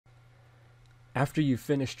After you've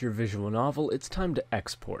finished your visual novel, it's time to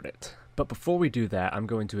export it. But before we do that, I'm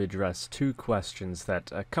going to address two questions that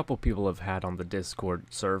a couple people have had on the Discord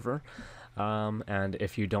server. And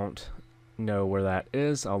if you don't know where that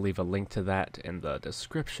is, I'll leave a link to that in the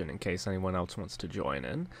description in case anyone else wants to join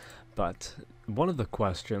in. But one of the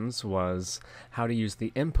questions was how to use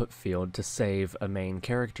the input field to save a main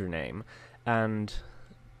character name. And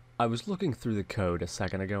I was looking through the code a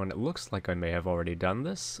second ago, and it looks like I may have already done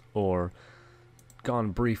this, or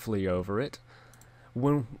gone briefly over it.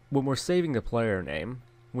 When we're saving the player name,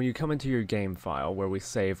 when you come into your game file where we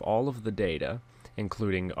save all of the data,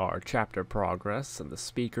 including our chapter progress and the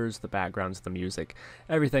speakers, the backgrounds, the music,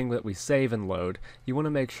 everything that we save and load, you want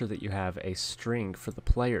to make sure that you have a string for the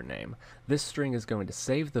player name. This string is going to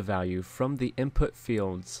save the value from the input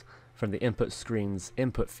fields, from the input screen's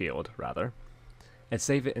input field, rather, and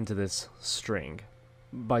save it into this string.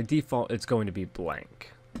 By default, it's going to be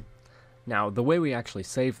blank. Now, the way we actually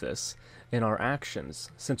save this, in our actions,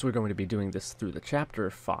 since we're going to be doing this through the chapter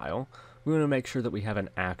file, we want to make sure that we have an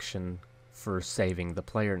action for saving the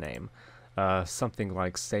player name. Something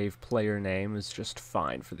like save player name is just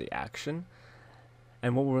fine for the action.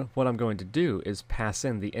 And what I'm going to do is pass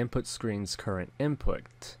in the input screen's current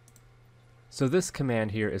input. So this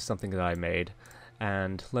command here is something that I made,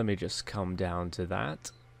 and let me just come down to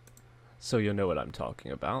that so you'll know what I'm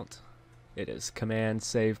talking about. It is command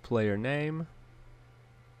save player name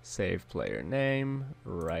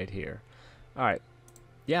right here. Alright,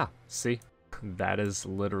 yeah, see, that is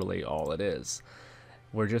literally all it is.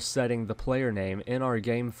 We're just setting the player name in our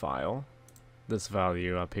game file, this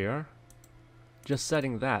value up here, just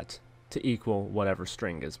setting that to equal whatever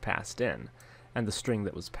string is passed in. And the string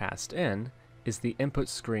that was passed in is the input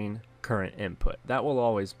screen current input. That will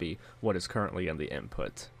always be what is currently in the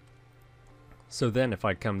input. So then if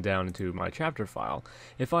I come down into my chapter file,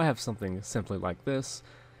 if I have something simply like this,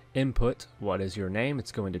 input, what is your name,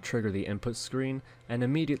 it's going to trigger the input screen, and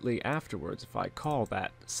immediately afterwards, if I call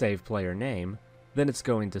that save player name, then it's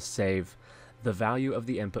going to save the value of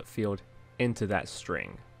the input field into that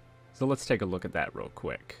string. So let's take a look at that real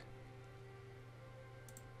quick.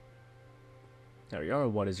 There we are,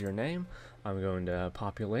 what is your name? I'm going to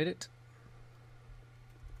populate it.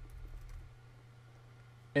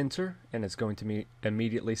 Enter, and it's going to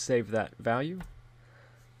immediately save that value.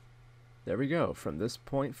 There we go. From this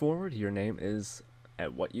point forward, your name is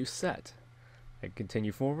at what you set. I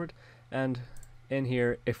continue forward, and in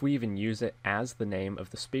here, if we even use it as the name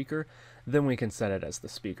of the speaker, then we can set it as the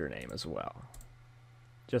speaker name as well.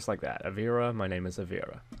 Just like that. Avira, my name is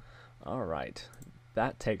Avira. Alright,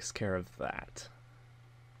 that takes care of that.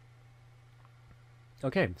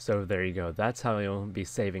 Okay, so there you go. That's how you'll be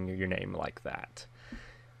saving your name like that.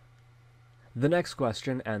 The next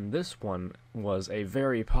question, and this one was a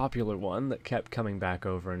very popular one that kept coming back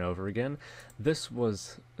over and over again. This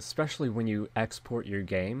was especially when you export your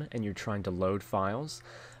game and you're trying to load files.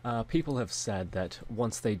 People have said that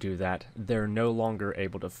once they do that, they're no longer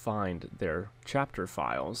able to find their chapter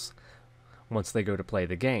files once they go to play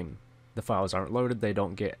the game. The files aren't loaded, they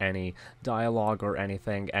don't get any dialogue or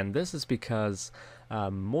anything, and this is because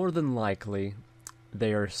more than likely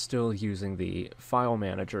they are still using the file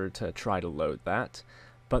manager to try to load that,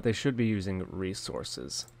 but they should be using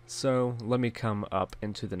resources. So let me come up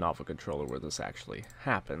into the novel controller where this actually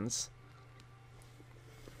happens.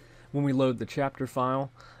 When we load the chapter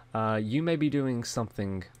file, you may be doing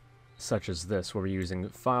something such as this, where we're using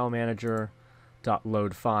file manager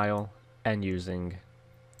 .load file and using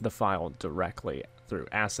the file directly through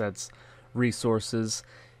assets, resources.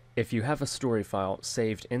 If you have a story file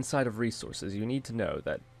saved inside of resources, you need to know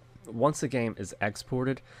that once a game is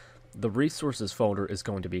exported, the resources folder is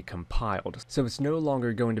going to be compiled. So it's no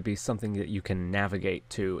longer going to be something that you can navigate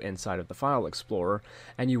to inside of the file explorer,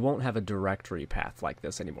 and you won't have a directory path like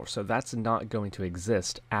this anymore. So that's not going to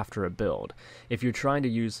exist after a build. If you're trying to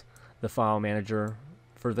use the file manager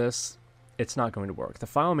for this, it's not going to work. The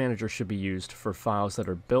file manager should be used for files that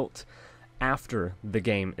are built after the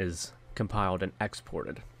game is compiled and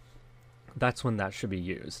exported. That's when that should be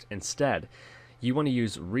used. Instead, you want to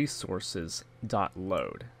use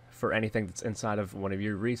resources.load for anything that's inside of one of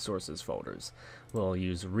your resources folders. We'll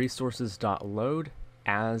use resources.load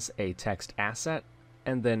as a text asset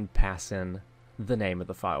and then pass in the name of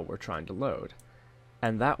the file we're trying to load.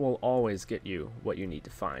 And that will always get you what you need to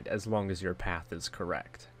find as long as your path is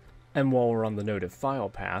correct. And while we're on the note of file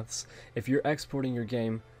paths, if you're exporting your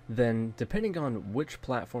game, then depending on which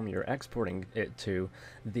platform you're exporting it to,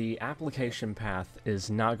 the application path is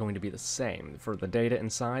not going to be the same for the data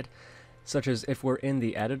inside. Such as if we're in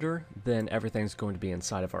the editor, then everything's going to be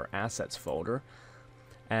inside of our assets folder.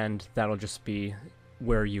 and that'll just be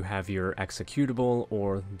where you have your executable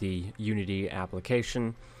or the Unity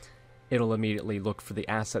application. It'll immediately look for the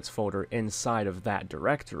assets folder inside of that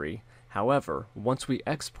directory. However, once we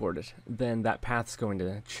export it, then that path's going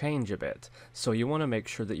to change a bit. So you want to make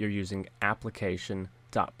sure that you're using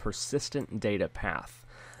application.persistentDataPath.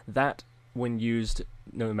 That, when used,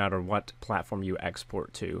 no matter what platform you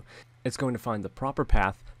export to, it's going to find the proper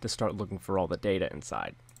path to start looking for all the data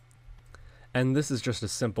inside. And this is just a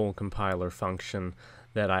simple compiler function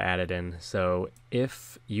that I added in. So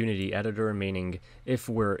if Unity editor, meaning if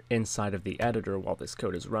we're inside of the editor while this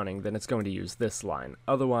code is running, then it's going to use this line.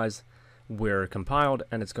 Otherwise, we're compiled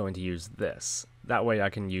and it's going to use this. That way I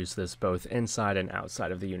can use this both inside and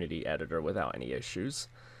outside of the Unity editor without any issues.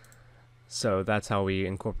 So that's how we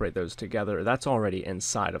incorporate those together. That's already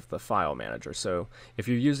inside of the file manager. So if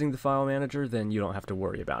you're using the file manager, then you don't have to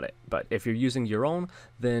worry about it. But if you're using your own,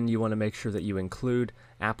 then you want to make sure that you include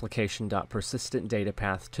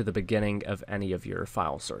application.persistentDataPath to the beginning of any of your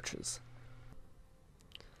file searches.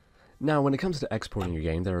 Now, when it comes to exporting your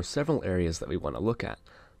game, there are several areas that we want to look at.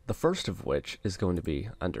 The first of which is going to be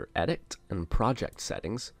under Edit and Project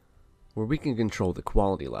Settings, where we can control the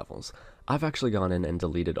quality levels. I've actually gone in and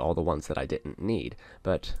deleted all the ones that I didn't need,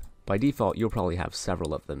 but by default you'll probably have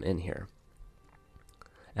several of them in here.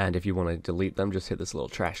 And if you want to delete them, just hit this little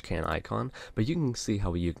trash can icon, but you can see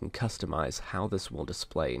how you can customize how this will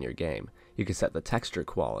display in your game. You can set the texture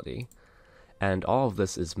quality, and all of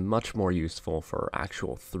this is much more useful for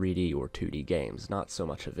actual 3D or 2D games, not so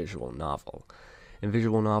much a visual novel. In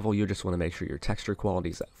visual novel, you just want to make sure your texture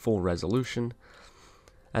quality is at full resolution,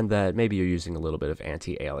 and that maybe you're using a little bit of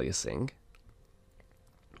anti-aliasing.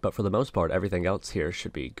 But for the most part, everything else here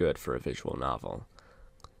should be good for a visual novel.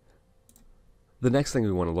 The next thing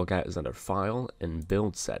we want to look at is under File and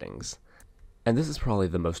Build Settings. And this is probably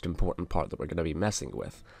the most important part that we're going to be messing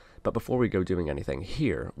with. But before we go doing anything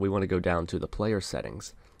here, we want to go down to the player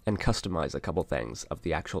settings and customize a couple things of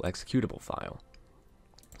the actual executable file.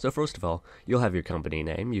 So first of all, you'll have your company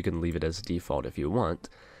name. You can leave it as default if you want.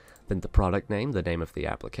 Then the product name, the name of the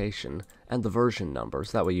application, and the version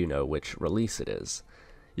numbers, that way you know which release it is.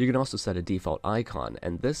 You can also set a default icon,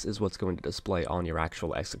 and this is what's going to display on your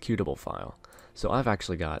actual executable file. So I've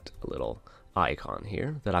actually got a little icon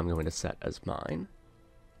here that I'm going to set as mine.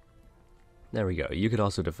 There we go. You could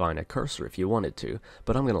also define a cursor if you wanted to,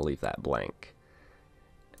 but I'm going to leave that blank.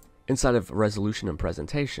 Inside of resolution and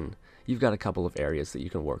presentation, you've got a couple of areas that you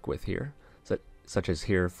can work with here. Such as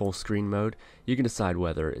here, full screen mode. You can decide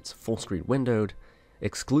whether it's full screen windowed,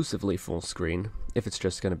 exclusively full screen, if it's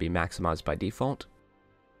just going to be maximized by default.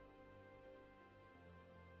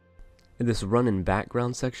 In this run in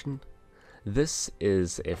background section, this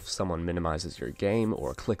is if someone minimizes your game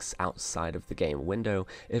or clicks outside of the game window,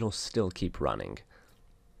 it'll still keep running.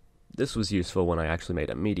 This was useful when I actually made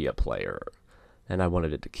a media player, and I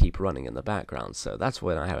wanted it to keep running in the background, so that's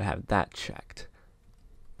when I have that checked.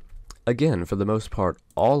 Again, for the most part,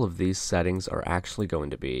 all of these settings are actually going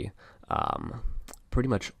to be pretty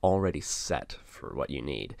much already set for what you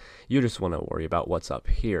need. You just want to worry about what's up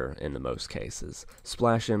here in the most cases.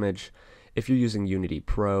 Splash image, if you're using Unity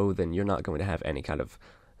Pro, then you're not going to have any kind of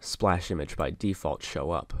splash image by default show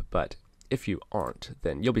up, but if you aren't,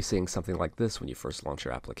 then you'll be seeing something like this when you first launch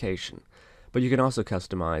your application. But you can also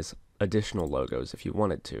customize additional logos if you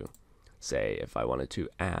wanted to. Say, if I wanted to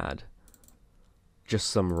add just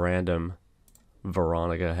some random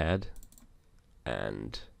Veronica head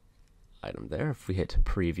and item there. If we hit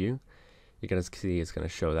preview, you're going to see it's going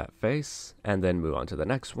to show that face and then move on to the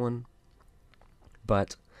next one.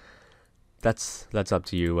 But that's up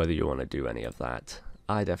to you whether you want to do any of that.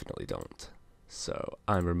 I definitely don't. So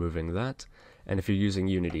I'm removing that. And if you're using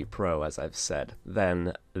Unity Pro, as I've said,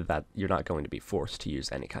 then that you're not going to be forced to use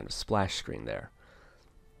any kind of splash screen there.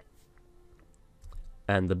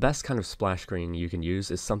 And the best kind of splash screen you can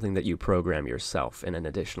use is something that you program yourself in an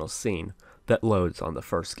additional scene that loads on the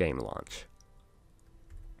first game launch.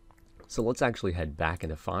 So let's actually head back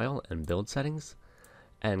into File and Build Settings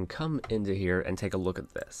and come into here and take a look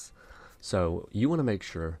at this. So you want to make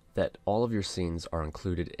sure that all of your scenes are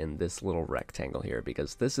included in this little rectangle here,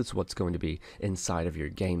 because this is what's going to be inside of your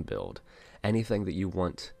game build. Anything that you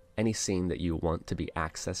want, any scene that you want to be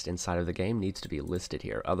accessed inside of the game needs to be listed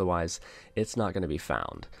here, otherwise it's not going to be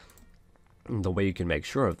found. And the way you can make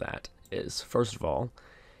sure of that is, first of all,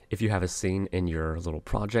 if you have a scene in your little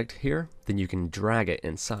project here, then you can drag it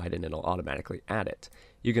inside and it'll automatically add it.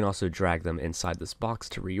 You can also drag them inside this box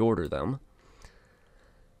to reorder them.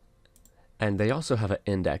 And they also have an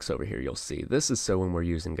index over here, you'll see. This is so when we're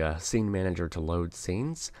using a scene manager to load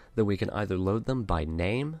scenes, that we can either load them by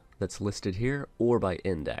name, that's listed here or by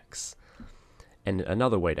index. And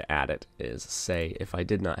another way to add it is, say, if I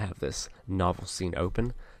did not have this novel scene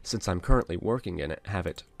open, since I'm currently working in it, have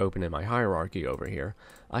it open in my hierarchy over here,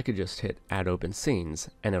 I could just hit add open scenes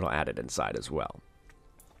and it'll add it inside as well.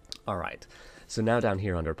 Alright, so now down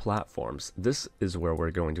here under platforms, this is where we're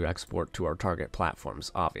going to export to our target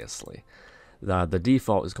platforms, obviously. The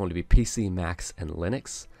default is going to be PC, Macs, and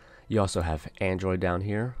Linux. You also have Android down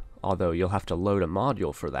here, although you'll have to load a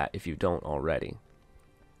module for that if you don't already.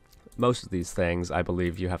 Most of these things, I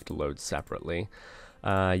believe, you have to load separately.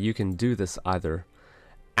 You can do this either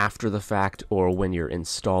after the fact or when you're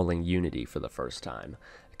installing Unity for the first time,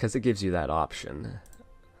 because it gives you that option.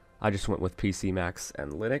 I just went with PC, Macs,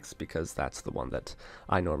 and Linux because that's the one that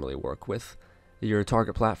I normally work with. Your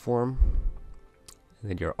target platform, and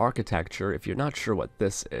then your architecture. If you're not sure what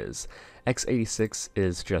this is, x86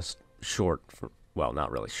 is just short for, well,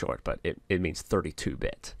 not really short, but it means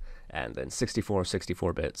 32-bit. And then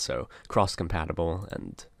 64-bit, so cross-compatible,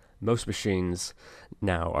 and most machines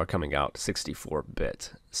now are coming out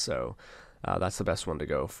 64-bit, so that's the best one to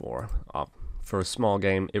go for. For a small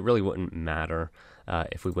game, it really wouldn't matter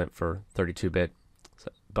if we went for 32-bit,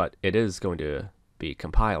 but it is going to be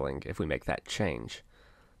compiling if we make that change,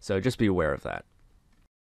 so just be aware of that.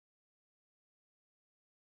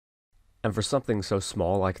 And for something so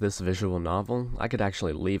small like this visual novel, I could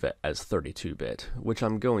actually leave it as 32-bit, which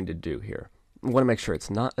I'm going to do here. I want to make sure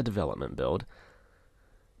it's not a development build.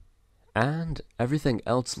 And everything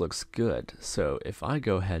else looks good, so if I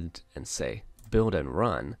go ahead and say build and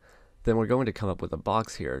run, then we're going to come up with a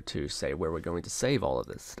box here to say where we're going to save all of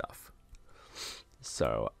this stuff.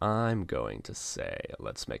 So I'm going to say,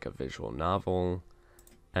 let's make a visual novel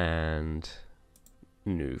and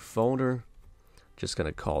new folder. Just going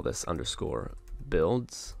to call this underscore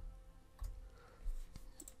builds.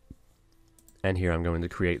 And here I'm going to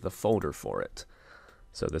create the folder for it.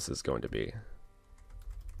 So this is going to be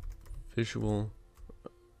visual.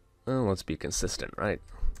 Well, let's be consistent, right?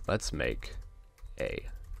 Let's make a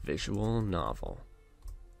visual novel.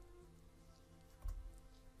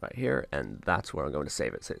 Right here, and that's where I'm going to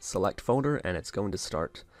save it. So select folder, and it's going to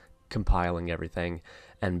start compiling everything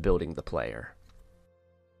and building the player.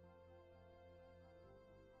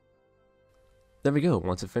 There we go.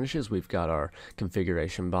 Once it finishes, we've got our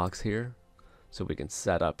configuration box here, so we can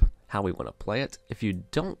set up how we want to play it. If you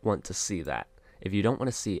don't want to see that, if you don't want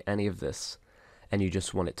to see any of this, and you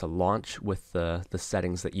just want it to launch with the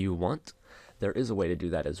settings that you want, there is a way to do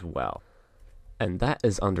that as well. And that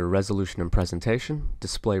is under Resolution and Presentation,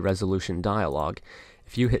 Display Resolution Dialog.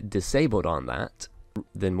 If you hit Disabled on that,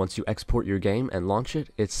 then once you export your game and launch it,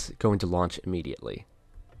 it's going to launch immediately.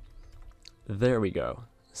 There we go.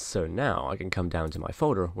 So now I can come down to my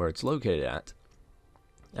folder where it's located at.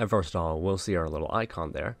 And first of all, we'll see our little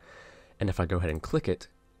icon there. And if I go ahead and click it,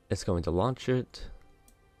 it's going to launch it.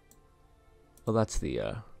 Well, that's the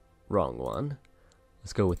wrong one.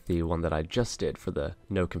 Let's go with the one that I just did for the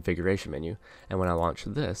no configuration menu. And when I launch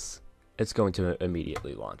this, it's going to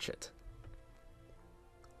immediately launch it.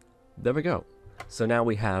 There we go. So now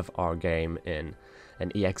we have our game in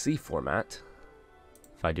an exe format.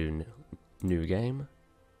 If I do new game,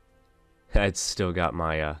 it's still got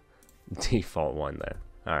my default one there.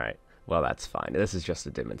 Alright, well that's fine. This is just a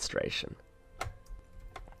demonstration.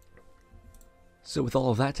 So with all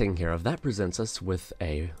of that taken care of, that presents us with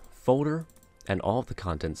a folder and all of the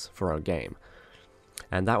contents for our game.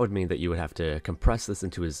 And that would mean that you would have to compress this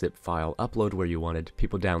into a zip file, upload where you wanted,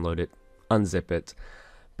 people download it, unzip it,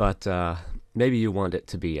 but maybe you want it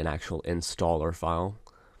to be an actual installer file.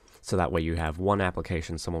 So that way you have one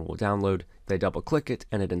application someone will download, they double click it,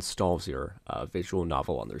 and it installs your visual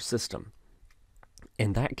novel on their system.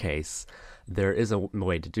 In that case, there is a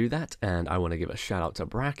way to do that, and I want to give a shout out to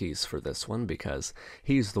Brackies for this one because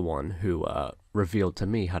he's the one who revealed to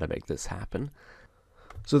me how to make this happen.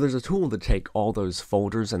 So there's a tool to take all those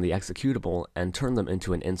folders and the executable and turn them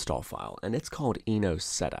into an install file, and it's called Eno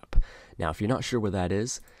Setup. Now, if you're not sure where that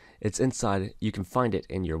is, it's inside. You can find it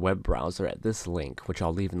in your web browser at this link, which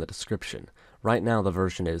I'll leave in the description. Right now the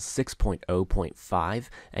version is 6.0.5,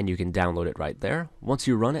 and you can download it right there. Once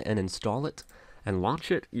you run it and install it and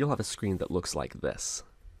launch it, you'll have a screen that looks like this.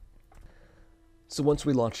 So once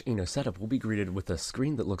we launch Eno Setup, we'll be greeted with a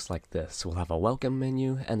screen that looks like this. We'll have a welcome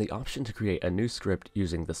menu and the option to create a new script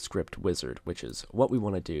using the script wizard, which is what we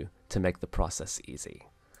want to do to make the process easy.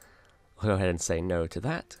 We'll go ahead and say no to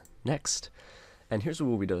that. Next. And here's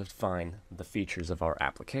where we define the features of our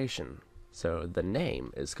application. So the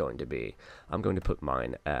name is going to be, I'm going to put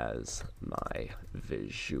mine as my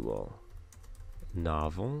visual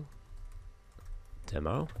novel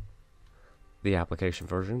demo. The application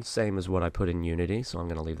version, same as what I put in Unity, so I'm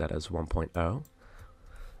going to leave that as 1.0.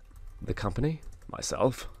 The company,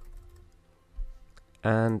 myself.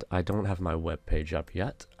 And I don't have my web page up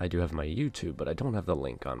yet. I do have my YouTube, but I don't have the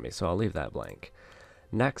link on me, so I'll leave that blank.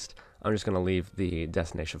 Next, I'm just going to leave the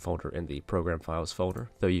destination folder in the program files folder,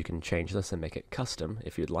 though you can change this and make it custom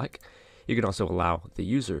if you'd like. You can also allow the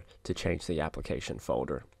user to change the application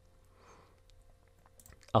folder.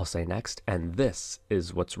 I'll say next, and this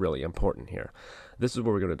is what's really important here. This is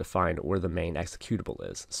where we're going to define where the main executable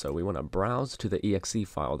is. So we want to browse to the exe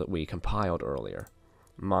file that we compiled earlier.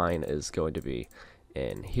 Mine is going to be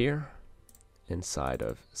in here, inside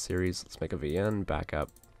of series. Let's make a VN, backup,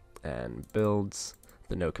 and builds,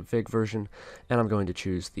 the no config version, and I'm going to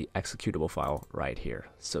choose the executable file right here.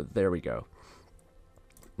 So there we go.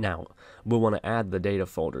 Now, we'll want to add the data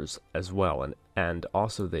folders as well, and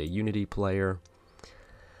also the Unity player.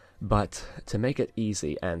 But to make it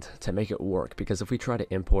easy and to make it work, because if we try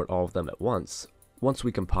to import all of them at once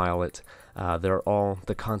we compile it,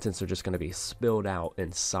 the contents are just going to be spilled out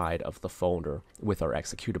inside of the folder with our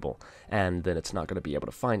executable, and then it's not going to be able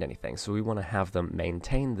to find anything. So we want to have them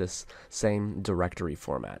maintain this same directory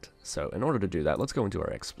format. So in order to do that, let's go into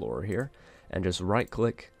our Explorer here and just right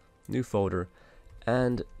click, new folder,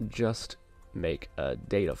 and just make a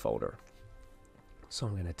data folder. So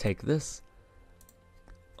I'm going to take this,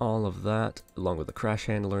 all of that, along with the crash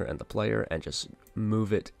handler and the player, and just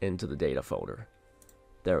move it into the data folder.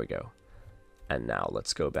 There we go. And now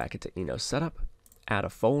let's go back into Eno setup, add a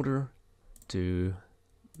folder to,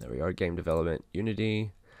 there we are, game development,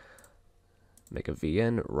 Unity, make a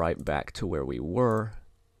VN right back to where we were,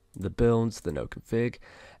 the builds, the no config,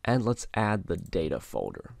 and let's add the data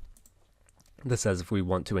folder. This says if we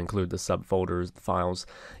want to include the subfolders, the files.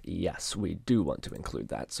 Yes, we do want to include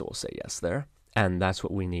that, so we'll say yes there. And that's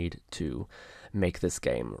what we need to make this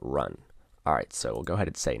game run. Alright, so we'll go ahead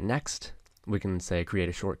and say next. We can say create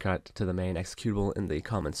a shortcut to the main executable in the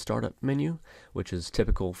common startup menu, which is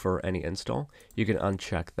typical for any install. You can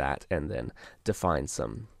uncheck that and then define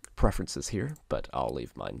some preferences here, but I'll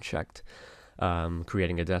leave mine checked.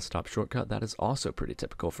 Creating a desktop shortcut, that is also pretty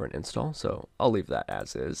typical for an install, so I'll leave that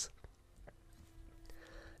as is.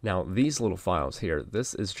 Now, these little files here,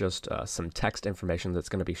 this is just some text information that's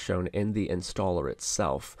going to be shown in the installer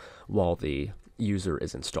itself while the user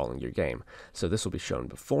is installing your game. So this will be shown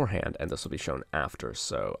beforehand, and this will be shown after.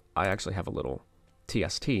 So I actually have a little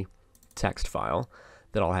TST text file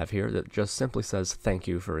that I'll have here that just simply says, thank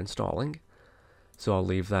you for installing. So I'll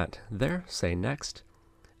leave that there, say next,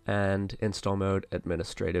 and install mode,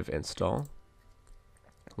 administrative install.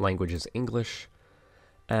 Language is English,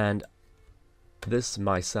 and this,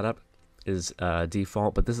 my setup, is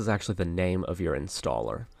default, but this is actually the name of your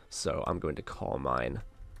installer. So I'm going to call mine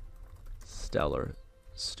Stellar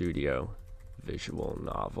Studio Visual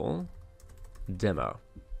Novel Demo.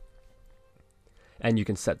 And you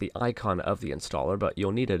can set the icon of the installer, but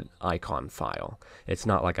you'll need an icon file. It's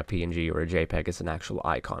not like a PNG or a JPEG, it's an actual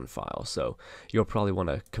icon file. So you'll probably want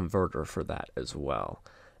a converter for that as well.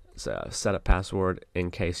 So set a password in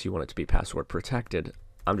case you want it to be password protected.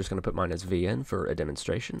 I'm just going to put mine as VN for a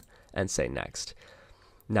demonstration and say next.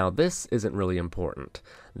 Now this isn't really important.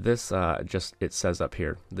 This it says up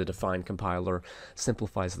here, the define compiler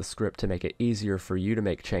simplifies the script to make it easier for you to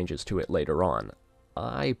make changes to it later on.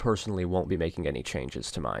 I personally won't be making any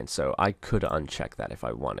changes to mine, so I could uncheck that if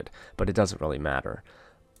I wanted, but it doesn't really matter.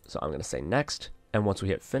 So I'm going to say next, and once we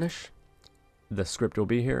hit finish, the script will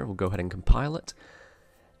be here. We'll go ahead and compile it,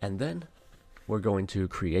 and then we're going to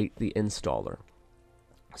create the installer.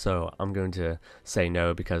 So I'm going to say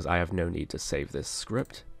no because I have no need to save this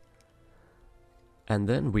script. And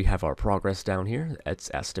then we have our progress down here. It's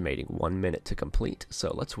estimating 1 minute to complete,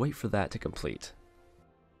 so let's wait for that to complete.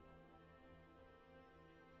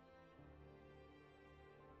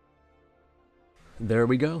 There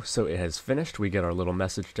we go, so it has finished. We get our little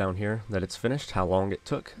message down here that it's finished, how long it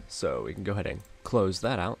took, so we can go ahead and close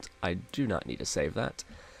that out. I do not need to save that.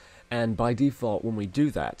 And by default, when we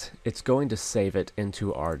do that, it's going to save it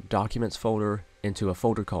into our documents folder, into a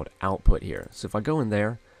folder called output here. So if I go in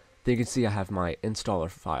there, then you can see I have my installer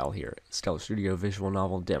file here, Stellar Studio Visual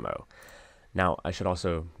Novel Demo. Now, I should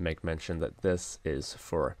also make mention that this is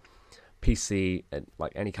for PC and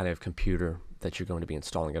like any kind of computer that you're going to be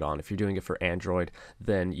installing it on. If you're doing it for Android,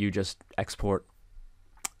 then you just export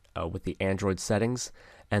with the Android settings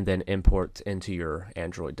and then import into your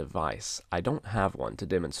Android device. I don't have one to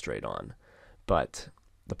demonstrate on, but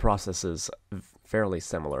the process is fairly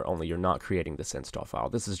similar, only you're not creating this install file.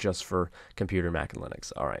 This is just for computer, Mac, and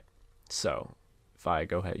Linux. Alright, so if I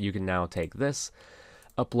go ahead, you can now take this,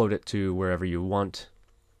 upload it to wherever you want,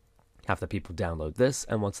 have the people download this,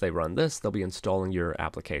 and once they run this, they'll be installing your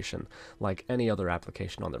application like any other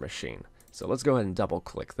application on their machine. So let's go ahead and double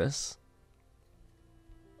click this,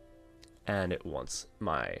 and it wants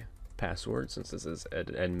my password, since this is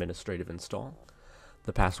an administrative install.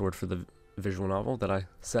 The password for the visual novel that I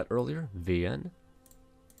set earlier, VN,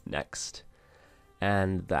 next,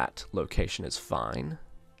 and that location is fine.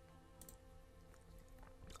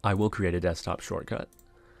 I will create a desktop shortcut,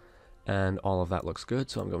 and all of that looks good,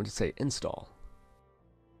 so I'm going to say install.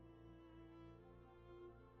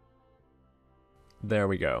 There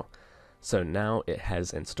we go. So now it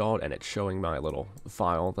has installed, and it's showing my little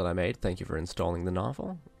file that I made. Thank you for installing the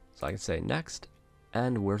novel. So I can say next,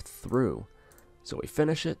 and we're through. So we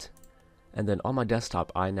finish it, and then on my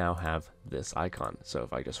desktop I now have this icon. So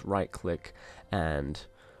if I just right click and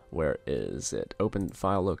where is it? Open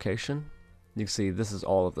file location. You can see this is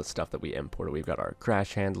all of the stuff that we imported. We've got our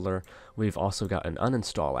crash handler, we've also got an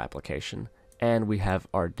uninstall application, and we have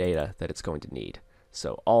our data that it's going to need.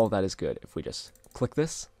 So all of that is good. If we just click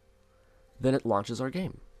this, then it launches our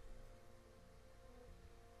game.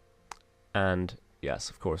 And yes,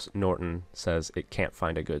 of course, Norton says it can't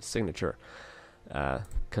find a good signature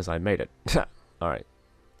because I made it. Alright,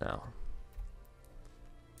 now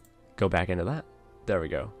go back into that. There we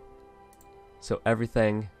go. So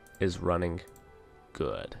everything is running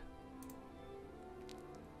good.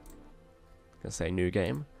 I'm gonna say new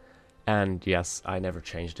game, and yes, I never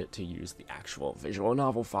changed it to use the actual visual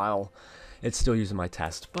novel file. It's still using my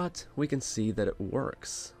test, but we can see that it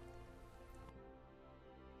works.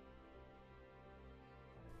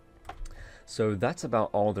 So that's about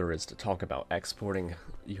all there is to talk about exporting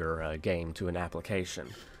your game to an application.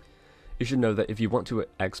 You should know that if you want to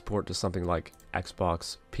export to something like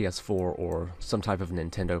Xbox, PS4, or some type of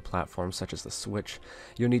Nintendo platform such as the Switch,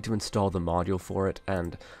 you'll need to install the module for it,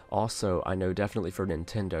 and also I know definitely for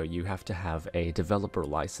Nintendo you have to have a developer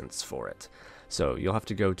license for it. So you'll have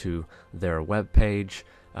to go to their webpage,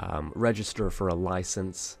 register for a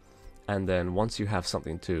license, and then once you have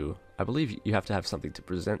something to, I believe you have to have something to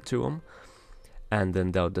present to them, and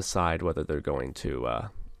then they'll decide whether they're going to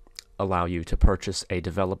allow you to purchase a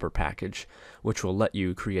developer package, which will let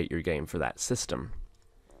you create your game for that system.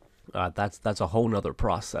 That's a whole nother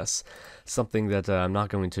process, something that I'm not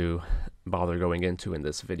going to bother going into in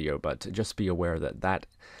this video, but just be aware that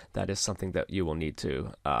that is something that you will need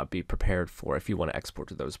to be prepared for if you want to export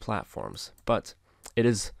to those platforms. But it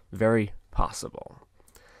is very possible.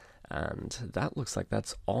 And that looks like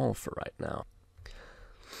that's all for right now.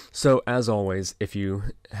 So, as always, if you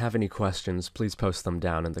have any questions, please post them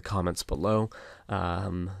down in the comments below.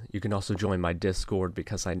 You can also join my Discord,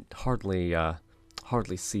 because I hardly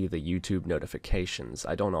see the YouTube notifications.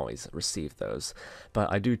 I don't always receive those, but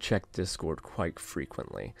I do check Discord quite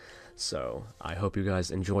frequently. So, I hope you guys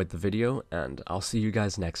enjoyed the video, and I'll see you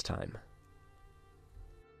guys next time.